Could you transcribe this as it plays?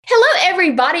Hello,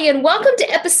 everybody, and welcome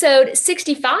to episode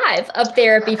 65 of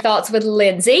Therapy Thoughts with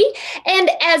Lindsay. And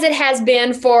as it has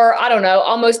been for, I don't know,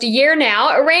 almost a year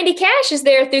now, Randy Cash is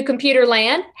there through computer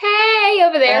land. Hey,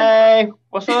 over there. Hey,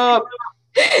 what's up?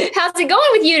 How's it going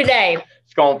with you today?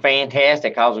 It's going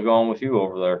fantastic. How's it going with you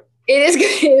over there? It is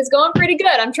good. It's going pretty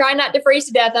good. I'm trying not to freeze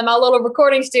to death in my little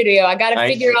recording studio. I got to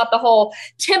figure out the whole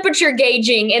temperature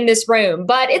gauging in this room,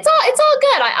 but it's all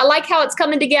good. I like how it's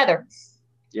coming together.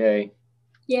 Yay.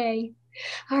 Yay.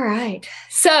 All right.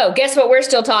 So guess what we're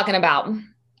still talking about?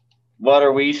 What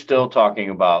are we still talking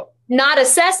about? Not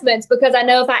assessments, because I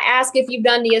know if I ask if you've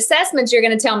done the assessments, you're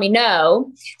going to tell me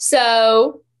no.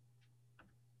 So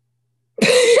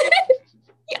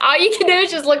all you can do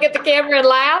is just look at the camera and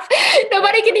laugh.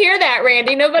 Nobody can hear that,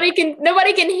 Randy. Nobody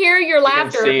can hear your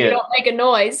laughter if you don't make a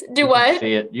noise. Do what?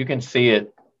 See it. You can see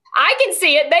it. I can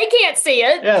see it. They can't see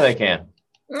it. Yeah, they can.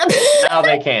 Now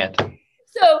they can't.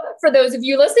 So for those of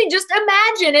you listening, just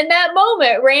imagine in that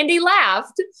moment, Randy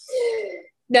laughed.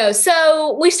 No,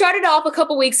 so we started off a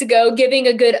couple weeks ago giving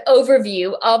a good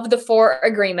overview of the 4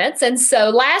 agreements. And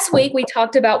so last week we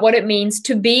talked about what it means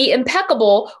to be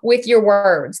impeccable with your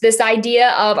words. This idea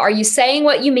of, are you saying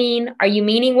what you mean? Are you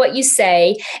meaning what you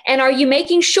say? And are you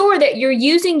making sure that you're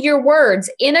using your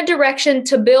words in a direction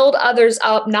to build others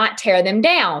up, not tear them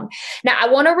down? Now, I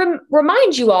want to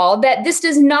remind you all that this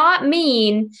does not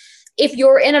mean if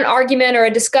you're in an argument or a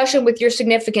discussion with your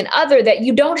significant other that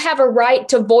you don't have a right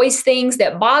to voice things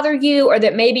that bother you or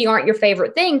that maybe aren't your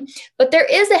favorite thing. But there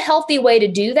is a healthy way to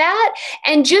do that.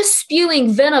 And just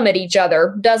spewing venom at each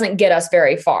other doesn't get us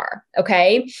very far.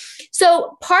 Okay.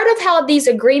 So part of how these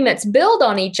agreements build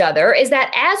on each other is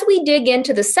that as we dig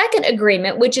into the second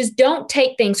agreement, which is don't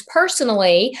take things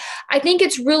personally, I think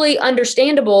it's really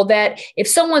understandable that if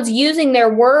someone's using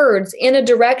their words in a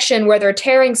direction where they're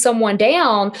tearing someone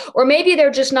down, or maybe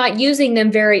they're just not using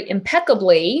them very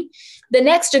impeccably, the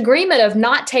next agreement of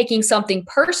not taking something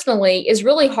personally is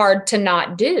really hard to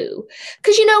not do.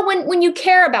 Because, when you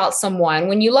care about someone,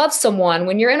 when you love someone,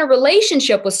 when you're in a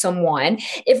relationship with someone,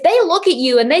 if they look at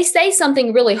you and they say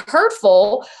something really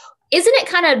hurtful, isn't it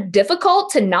kind of difficult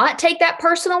to not take that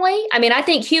personally? I mean, I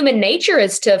think human nature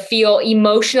is to feel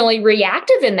emotionally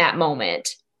reactive in that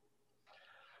moment.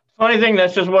 Funny thing,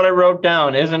 that's just what I wrote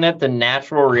down. Isn't it the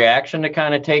natural reaction to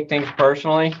kind of take things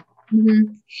personally?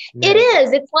 Mm-hmm. Yeah. It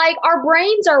is. It's like our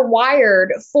brains are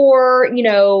wired for,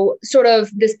 sort of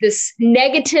this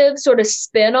negative sort of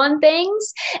spin on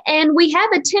things. And we have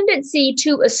a tendency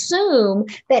to assume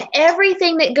that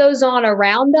everything that goes on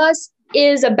around us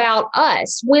is about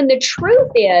us, when the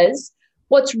truth is,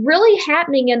 what's really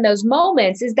happening in those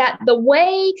moments is that the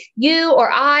way you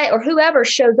or I or whoever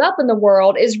shows up in the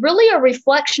world is really a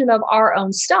reflection of our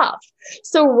own stuff.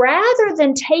 So rather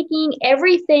than taking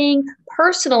everything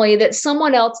personally that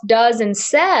someone else does and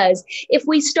says, if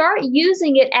we start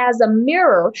using it as a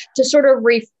mirror to sort of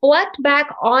reflect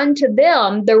back onto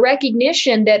them the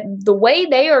recognition that the way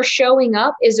they are showing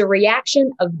up is a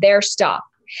reaction of their stuff,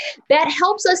 that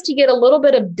helps us to get a little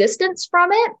bit of distance from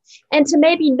it and to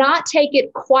maybe not take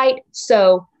it quite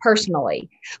so personally.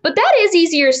 But that is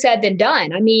easier said than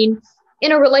done. I mean,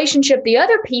 in a relationship, the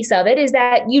other piece of it is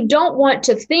that you don't want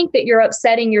to think that you're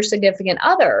upsetting your significant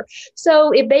other.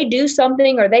 So if they do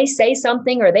something or they say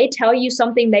something or they tell you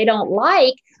something they don't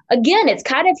like, again, it's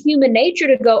kind of human nature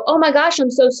to go, oh my gosh,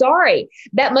 I'm so sorry.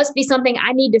 That must be something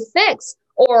I need to fix.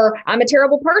 Or I'm a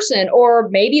terrible person, or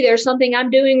maybe there's something I'm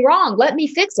doing wrong. Let me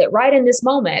fix it right in this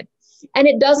moment. And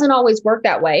it doesn't always work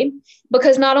that way,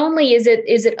 because not only is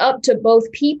it up to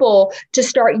both people to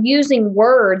start using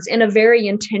words in a very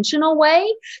intentional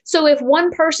way. So if one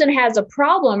person has a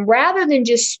problem, rather than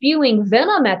just spewing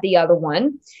venom at the other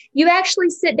one, you actually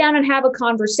sit down and have a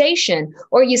conversation,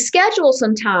 or you schedule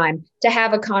some time to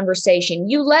have a conversation.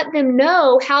 You let them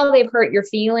know how they've hurt your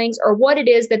feelings or what it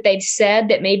is that they've said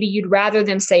that maybe you'd rather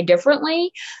them say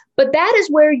differently. But that is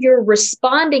where you're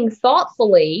responding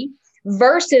thoughtfully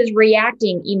versus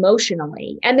reacting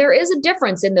emotionally. And there is a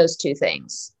difference in those two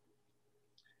things.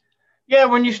 Yeah,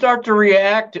 when you start to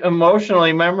react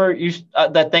emotionally, remember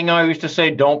that thing I used to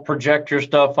say, don't project your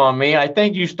stuff on me. I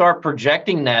think you start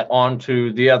projecting that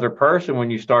onto the other person when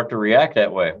you start to react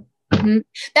that way. Mm-hmm.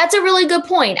 That's a really good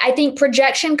point. I think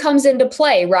projection comes into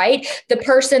play, right? The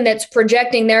person that's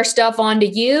projecting their stuff onto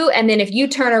you. And then if you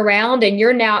turn around and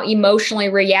you're now emotionally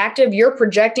reactive, you're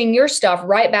projecting your stuff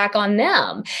right back on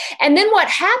them. And then what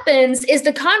happens is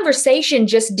the conversation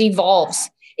just devolves.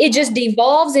 it just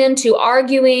devolves into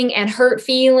arguing and hurt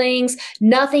feelings.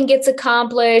 Nothing gets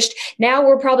accomplished. Now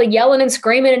we're probably yelling and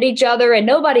screaming at each other and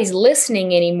nobody's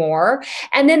listening anymore.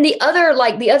 And then the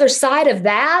other side of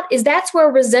that is that's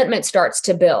where resentment starts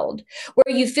to build,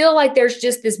 where you feel like there's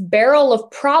just this barrel of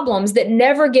problems that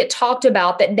never get talked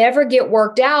about, that never get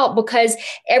worked out because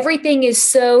everything is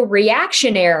so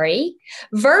reactionary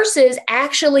versus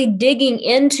actually digging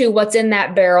into what's in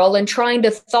that barrel and trying to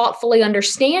thoughtfully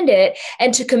understand it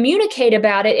and to communicate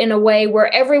about it in a way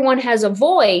where everyone has a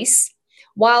voice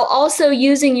while also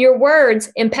using your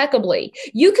words impeccably.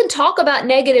 You can talk about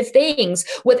negative things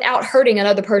without hurting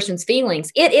another person's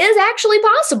feelings. It is actually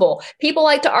possible. People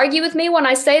like to argue with me when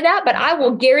I say that, but I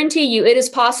will guarantee you it is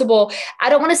possible. I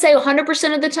don't want to say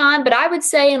 100% of the time, but I would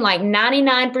say in like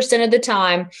 99% of the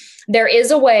time, there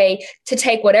is a way to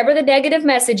take whatever the negative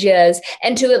message is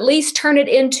and to at least turn it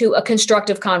into a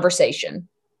constructive conversation.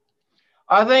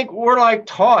 I think we're like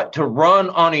taught to run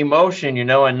on emotion,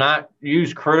 and not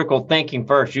use critical thinking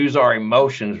first, use our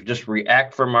emotions, just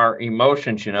react from our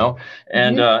emotions,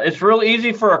 and it's real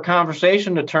easy for a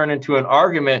conversation to turn into an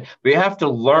argument. We have to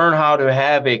learn how to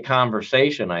have a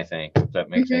conversation, I think, if that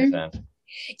makes any sense.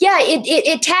 Yeah,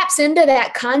 it taps into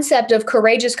that concept of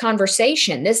courageous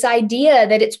conversation, this idea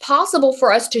that it's possible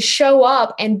for us to show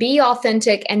up and be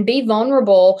authentic and be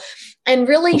vulnerable and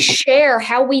really share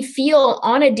how we feel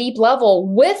on a deep level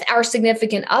with our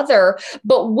significant other.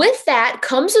 But with that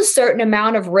comes a certain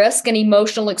amount of risk and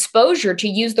emotional exposure, to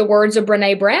use the words of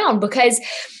Brené Brown, because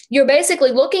you're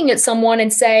basically looking at someone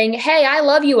and saying, hey, I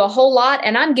love you a whole lot,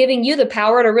 and I'm giving you the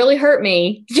power to really hurt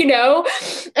me,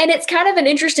 And it's kind of an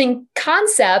interesting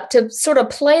concept to sort of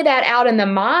play that out in the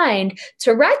mind,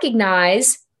 to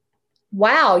recognize,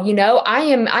 wow, I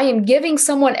am giving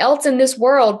someone else in this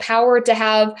world power to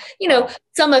have,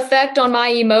 some effect on my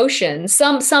emotions,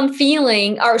 some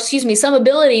feeling, or some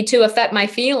ability to affect my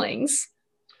feelings.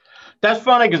 That's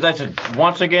funny because that's,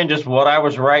 once again, just what I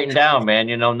was writing down, man.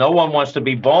 No one wants to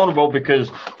be vulnerable,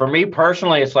 because for me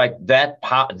personally, it's like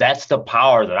that's the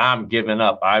power that I'm giving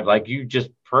up. Like you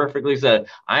just perfectly said,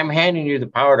 I'm handing you the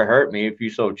power to hurt me if you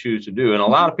so choose to do. And a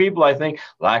lot of people, I think,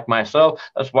 like myself,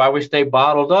 that's why we stay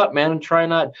bottled up, man, and try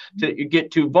not to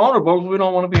get too vulnerable because we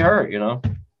don't want to be hurt, Yeah,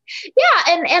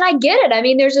 and I get it. I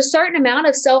mean, there's a certain amount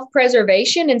of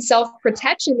self-preservation and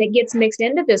self-protection that gets mixed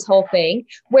into this whole thing,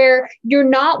 where you're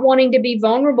not wanting to be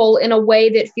vulnerable in a way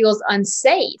that feels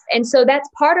unsafe. And so that's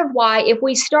part of why, if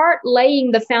we start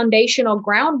laying the foundational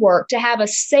groundwork to have a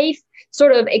safe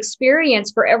sort of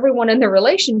experience for everyone in the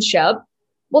relationship,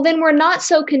 well, then we're not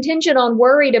so contingent on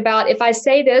worried about, if I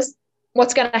say this,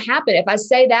 what's going to happen? If I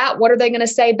say that, what are they going to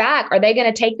say back? Are they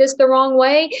going to take this the wrong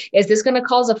way? Is this going to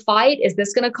cause a fight? Is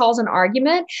this going to cause an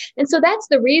argument? And so that's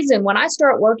the reason when I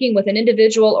start working with an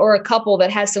individual or a couple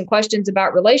that has some questions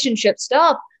about relationship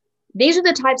stuff, these are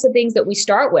the types of things that we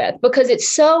start with, because it's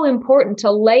so important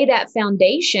to lay that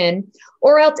foundation,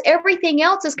 or else everything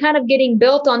else is kind of getting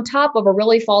built on top of a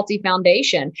really faulty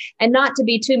foundation. And not to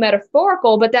be too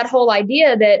metaphorical, but that whole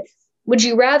idea that, would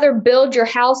you rather build your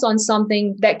house on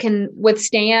something that can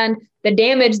withstand the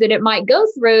damage that it might go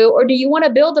through? Or do you want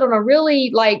to build it on a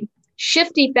really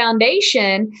shifty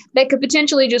foundation that could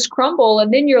potentially just crumble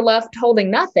and then you're left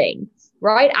holding nothing,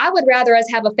 right? I would rather us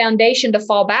have a foundation to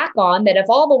fall back on, that if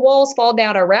all the walls fall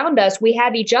down around us, we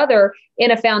have each other in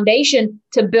a foundation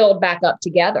to build back up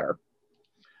together.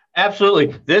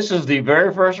 Absolutely. This is the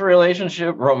very first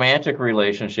romantic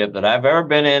relationship that I've ever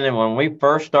been in. And when we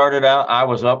first started out, I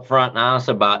was upfront and honest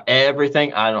about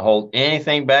everything. I didn't hold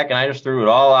anything back, and I just threw it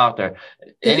all out there.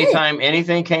 Anytime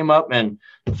anything came up, and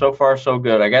so far, so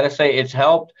good. I got to say, it's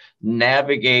helped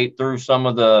navigate through some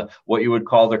of what you would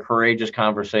call the courageous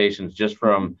conversations, just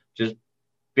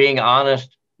being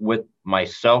honest with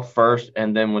myself first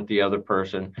and then with the other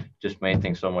person, just made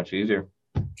things so much easier.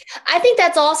 I think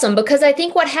that's awesome, because I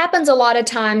think what happens a lot of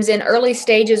times in early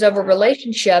stages of a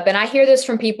relationship, and I hear this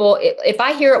from people, if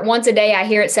I hear it once a day, I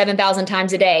hear it 7,000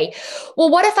 times a day. Well,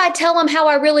 what if I tell them how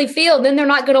I really feel? Then they're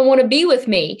not going to want to be with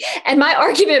me. And my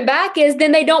argument back is,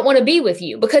 then they don't want to be with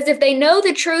you, because if they know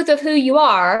the truth of who you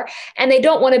are and they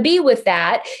don't want to be with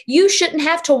that, you shouldn't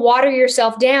have to water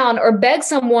yourself down or beg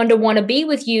someone to want to be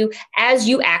with you as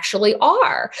you actually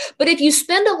are. But if you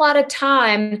spend a lot of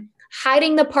time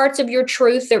hiding the parts of your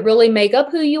truth that really make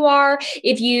up who you are,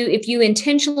 if you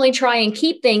intentionally try and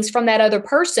keep things from that other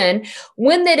person,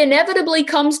 when that inevitably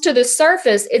comes to the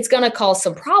surface, it's going to cause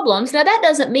some problems. Now, that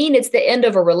doesn't mean it's the end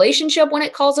of a relationship when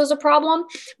it causes a problem,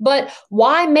 but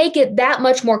why make it that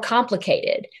much more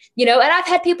complicated? And I've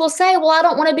had people say, well, I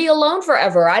don't want to be alone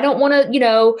forever. I don't want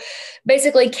to,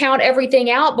 basically count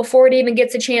everything out before it even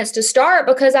gets a chance to start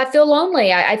because I feel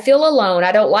lonely. I feel alone.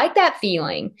 I don't like that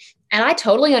feeling. And I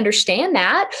totally understand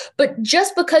that. But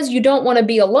just because you don't want to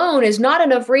be alone is not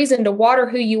enough reason to water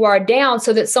who you are down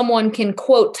so that someone can,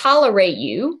 quote, tolerate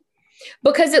you.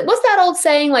 Because what's that old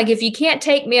saying? Like, if you can't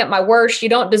take me at my worst, you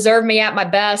don't deserve me at my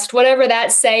best, whatever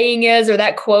that saying is or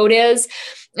that quote is.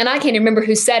 And I can't remember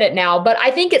who said it now, but I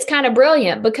think it's kind of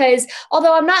brilliant because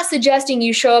although I'm not suggesting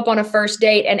you show up on a first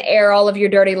date and air all of your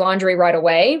dirty laundry right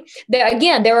away,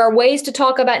 there are ways to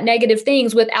talk about negative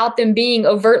things without them being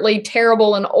overtly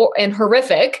terrible and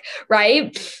horrific,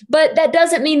 right? But that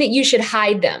doesn't mean that you should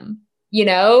hide them.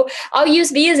 I'll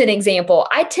use me as an example.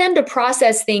 I tend to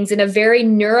process things in a very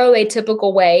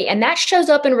neuroatypical way, and that shows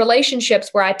up in relationships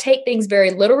where I take things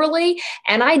very literally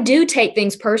and I do take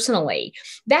things personally.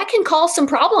 That can cause some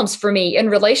problems for me in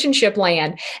relationship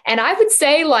land. And I would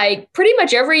say pretty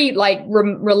much every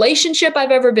relationship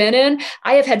I've ever been in,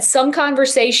 I have had some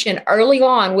conversation early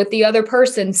on with the other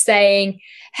person saying,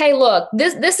 hey, look,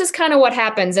 this is kind of what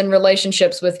happens in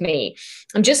relationships with me.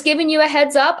 I'm just giving you a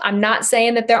heads up. I'm not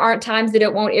saying that there aren't times that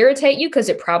it won't irritate you because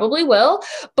it probably will.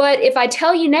 But if I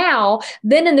tell you now,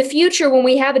 then in the future, when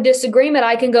we have a disagreement,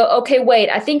 I can go, okay, wait,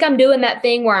 I think I'm doing that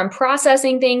thing where I'm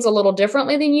processing things a little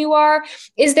differently than you are.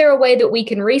 Is there a way that we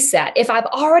can reset? If I've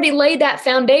already laid that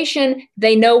foundation,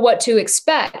 they know what to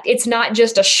expect. It's not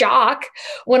just a shock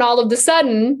when all of a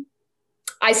sudden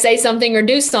I say something or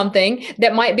do something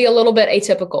that might be a little bit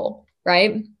atypical,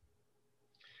 right?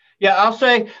 Yeah, I'll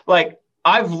say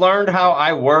I've learned how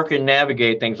I work and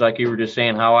navigate things like you were just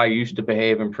saying, how I used to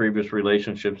behave in previous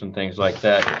relationships and things like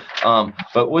that.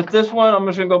 But with this one, I'm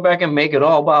just going to go back and make it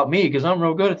all about me because I'm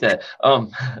real good at that.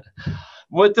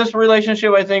 With this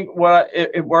relationship, I think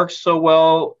it works so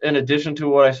well, in addition to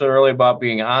what I said earlier about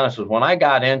being honest, was when I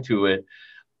got into it,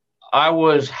 I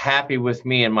was happy with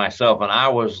me and myself, and I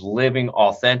was living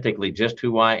authentically just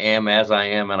who I am as I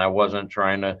am. And I wasn't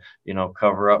trying to,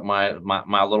 cover up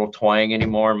my little twang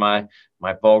anymore, my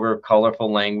vulgar, colorful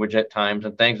language at times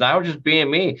and things. I was just being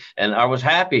me, and I was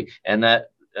happy. And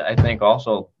that, I think,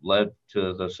 also led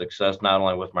to the success, not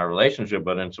only with my relationship,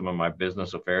 but in some of my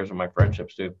business affairs and my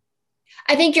friendships too.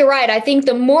 I think you're right. I think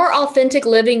the more authentic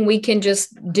living we can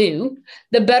just do,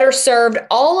 the better served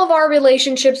all of our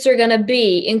relationships are going to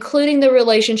be, including the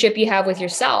relationship you have with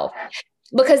yourself.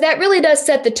 Because that really does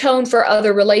set the tone for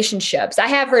other relationships. I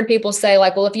have heard people say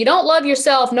well, if you don't love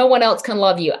yourself, no one else can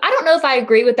love you. I don't know if I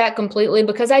agree with that completely,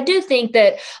 because I do think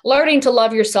that learning to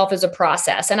love yourself is a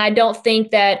process. And I don't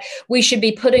think that we should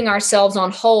be putting ourselves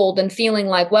on hold and feeling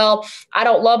well, I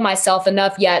don't love myself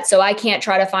enough yet, so I can't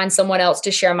try to find someone else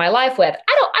to share my life with.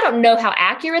 I don't know how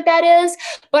accurate that is,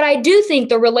 but I do think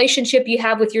the relationship you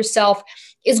have with yourself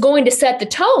is going to set the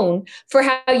tone for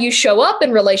how you show up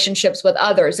in relationships with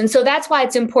others. And so that's why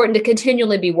it's important to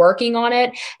continually be working on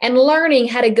it and learning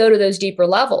how to go to those deeper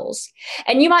levels.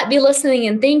 And you might be listening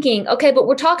and thinking, okay, but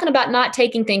we're talking about not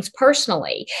taking things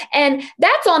personally. And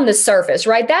that's on the surface,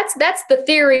 right? That's the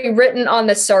theory written on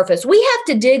the surface. We have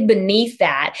to dig beneath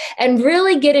that and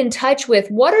really get in touch with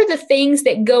what are the things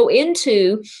that go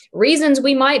into reasons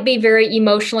we might be very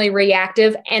emotionally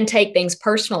reactive and take things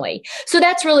personally. So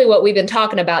that's really what we've been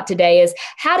talking about today, is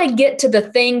how to get to the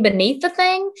thing beneath the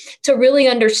thing to really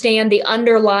understand the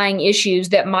underlying issues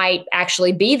that might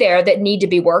actually be there that need to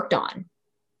be worked on.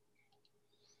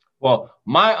 Well,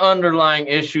 my underlying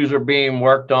issues are being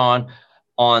worked on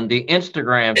the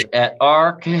Instagrams at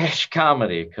rcash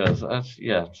comedy, because that's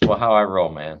how I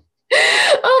roll, man.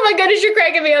 Oh my goodness, you're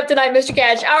cracking me up tonight, Mr.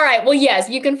 Cash. All right. Well, yes,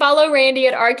 you can follow Randy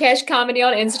at rcash comedy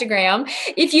on Instagram.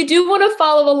 If you do want to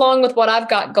follow along with what I've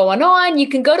got going on, you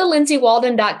can go to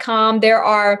lindsaywalden.com. There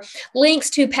are links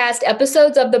to past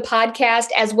episodes of the podcast,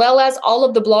 as well as all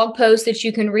of the blog posts that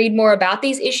you can read more about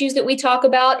these issues that we talk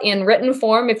about in written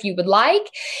form if you would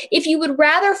like. If you would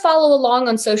rather follow along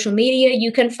on social media,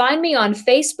 you can find me on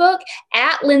Facebook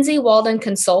at Lindsay Walden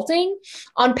Consulting.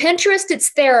 On Pinterest, it's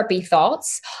Therapy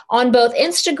Thoughts. On on both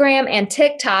Instagram and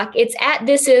TikTok. It's at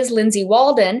This Is Lindsay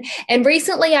Walden. And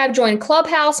recently I've joined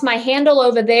Clubhouse. My handle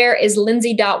over there is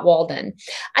Lindsay.Walden.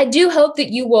 I do hope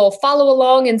that you will follow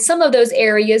along in some of those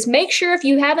areas. Make sure if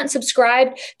you haven't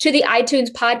subscribed to the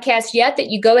iTunes podcast yet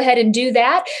that you go ahead and do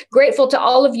that. Grateful to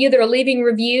all of you that are leaving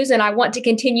reviews, and I want to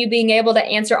continue being able to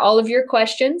answer all of your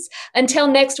questions. Until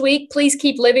next week, please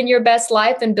keep living your best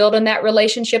life and building that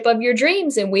relationship of your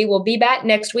dreams. And we will be back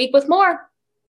next week with more.